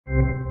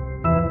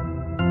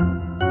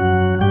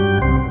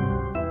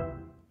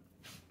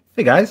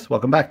Hey guys,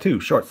 welcome back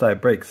to Short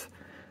Side Breaks.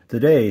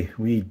 Today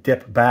we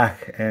dip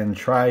back and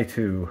try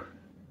to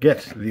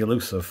get the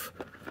elusive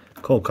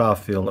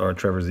Caufield or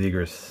Trevor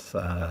Zegras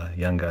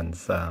Young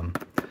Guns.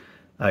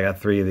 I got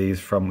 3 of these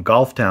from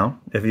Golf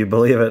Town. If you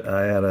believe it,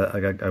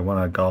 I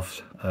won a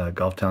Golf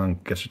Town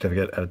gift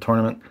certificate at a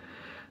tournament,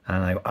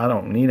 and I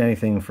don't need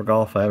anything for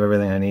golf. I have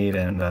everything I need,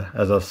 and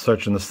as I was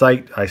searching the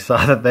site, I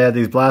saw that they had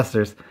these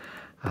blasters.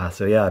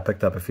 So yeah, I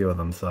picked up a few of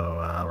them. So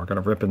we're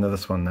gonna rip into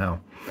this one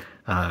now.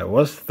 It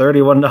was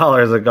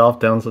 $31 at Golf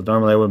Town, so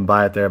normally I wouldn't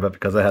buy it there, but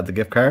because I had the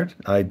gift card,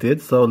 I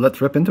did, so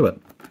let's rip into it.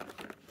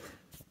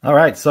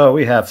 Alright, so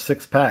we have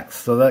 6 packs,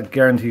 so that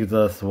guarantees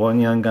us 1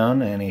 Young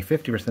Gun and a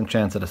 50%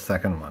 chance at a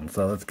second one,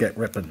 so let's get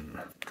ripping.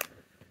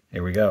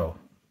 Here we go.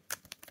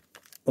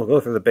 We'll go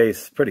through the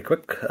base pretty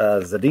quick.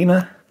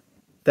 Zadina,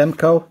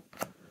 Demko,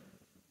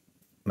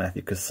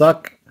 Matthew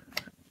Kasuk.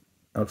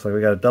 Looks like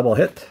we got a double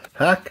hit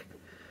pack.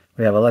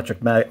 We have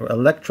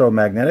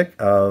Electromagnetic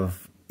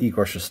of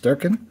Igor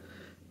Shesterkin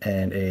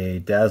and a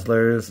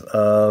Dazzlers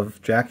of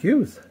Jack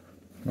Hughes.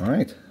 All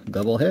right,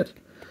 double hit.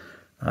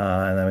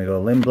 And then we go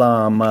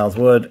Lindblom, Miles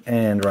Wood,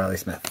 and Riley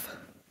Smith.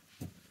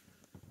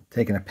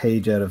 Taking a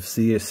page out of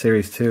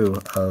Series 2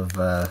 of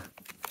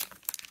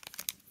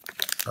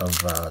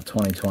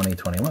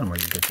 2020-21, where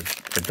you get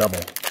the double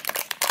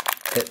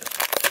hit.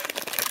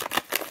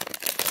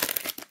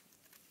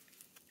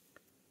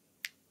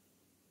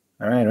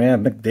 All right, we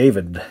have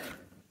McDavid,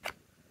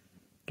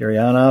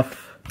 Gurianov,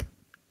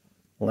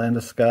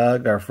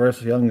 Landeskog. Our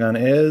first Young Gun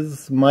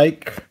is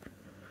Mike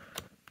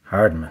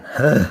Hardman.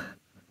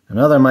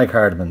 Another Mike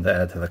Hardman to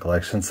add to the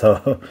collection,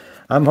 so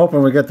I'm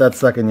hoping we get that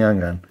second Young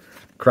Gun.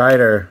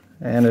 Kreider,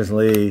 Anders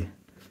Lee,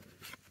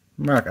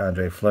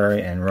 Marc-Andre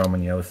Fleury, and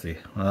Roman Josi.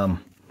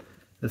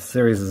 This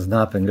series has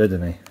not been good to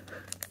me.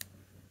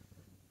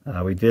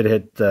 We did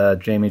hit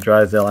Jamie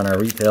Drysdale on our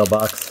retail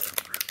box,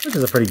 which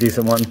is a pretty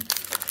decent one.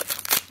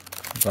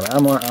 But I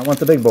want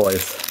the big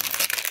boys.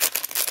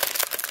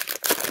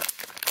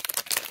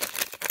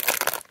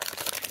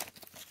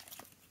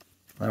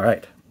 All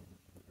right.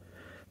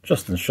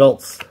 Justin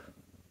Schultz,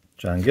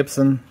 John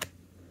Gibson,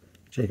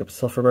 Jacob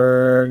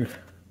Silfverberg,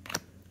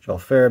 Joel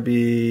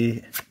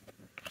Farabee.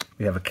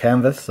 We have a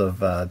canvas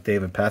of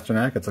David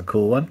Pastrnak. It's a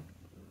cool one.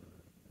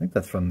 I think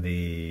that's from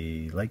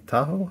the Lake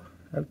Tahoe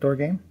outdoor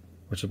game,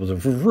 which was a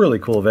really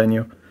cool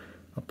venue.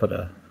 I'll put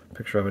a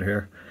picture of it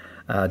here.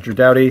 Drew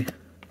Doughty,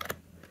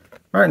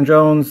 Martin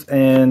Jones,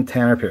 and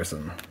Tanner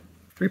Pearson.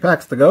 3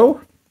 packs to go.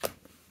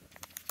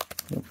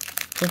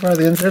 So far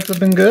the inserts have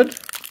been good.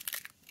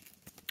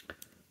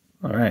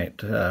 All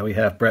right, we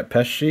have Brett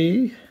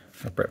Pesce,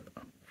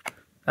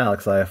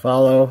 Alex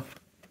Iafallo,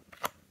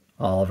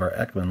 Oliver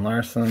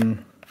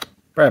Ekman-Larsson,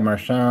 Brad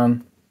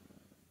Marchand,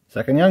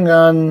 second Young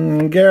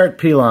Gun, Garrett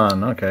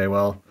Pilon. Okay,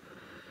 well,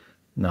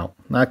 no,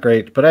 not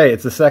great. But hey,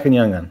 it's the second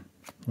Young Gun.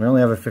 We only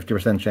have a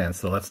 50% chance,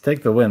 so let's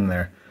take the win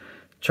there.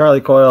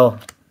 Charlie Coyle,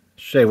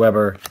 Shea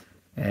Weber,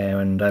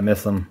 and I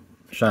miss him,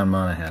 Sean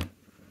Monahan.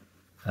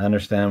 I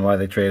understand why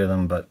they traded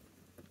him, but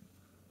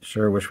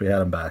sure wish we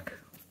had him back.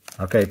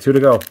 Okay, 2 to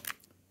go.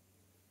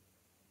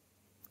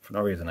 For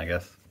no reason, I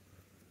guess.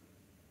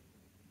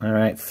 All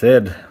right,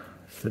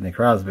 Sidney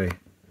Crosby,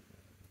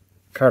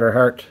 Carter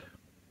Hart,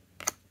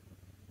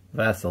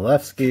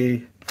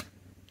 Vasilevsky,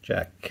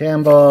 Jack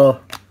Campbell,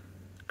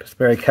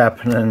 Kasperi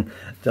Kapanen,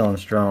 Dylan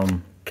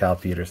Strome, Cal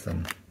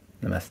Peterson,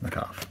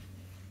 Nemesnikov.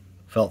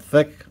 Felt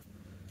thick,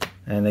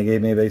 and they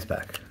gave me a base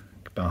pack.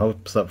 Keep my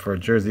hopes up for a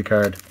jersey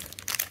card.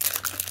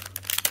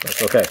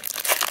 That's okay.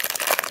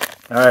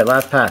 All right,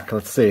 last pack.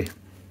 Let's see.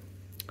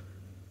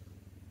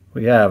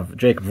 We have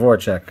Jacob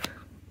Voracek,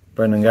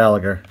 Brendan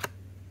Gallagher,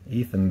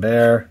 Ethan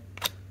Bear,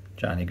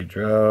 Johnny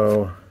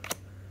Gaudreau,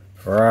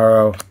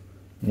 Ferraro,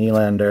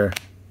 Nylander,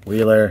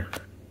 Wheeler,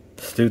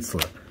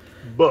 Stützle.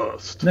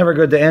 Bust. Never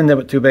good to end it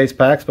with 2 base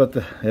packs, but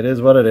it is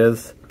what it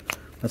is.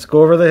 Let's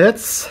go over the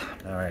hits.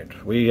 All right,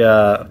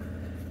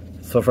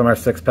 so from our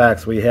 6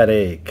 packs, we had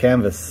a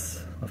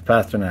canvas of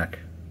Pastrnak,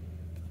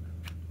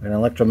 an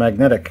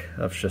electromagnetic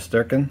of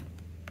Shesterkin,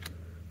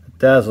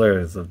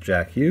 Dazzlers of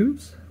Jack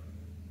Hughes,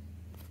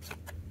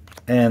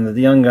 and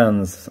the Young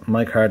Guns,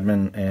 Mike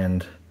Hardman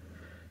and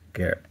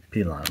Garrett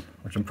Pilon,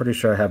 which I'm pretty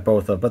sure I have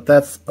both of, but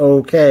that's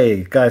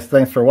okay. Guys,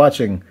 thanks for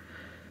watching.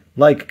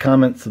 Like,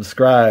 comment,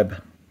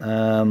 subscribe.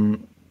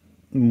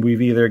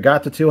 We've either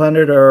got to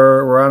 200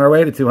 or we're on our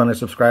way to 200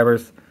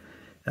 subscribers.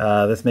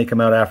 This may come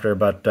out after,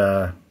 but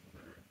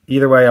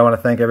either way, I want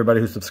to thank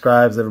everybody who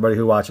subscribes, everybody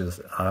who watches.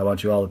 I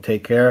want you all to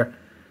take care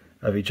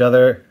of each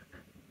other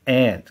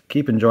and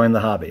keep enjoying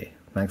the hobby.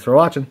 Thanks for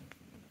watching.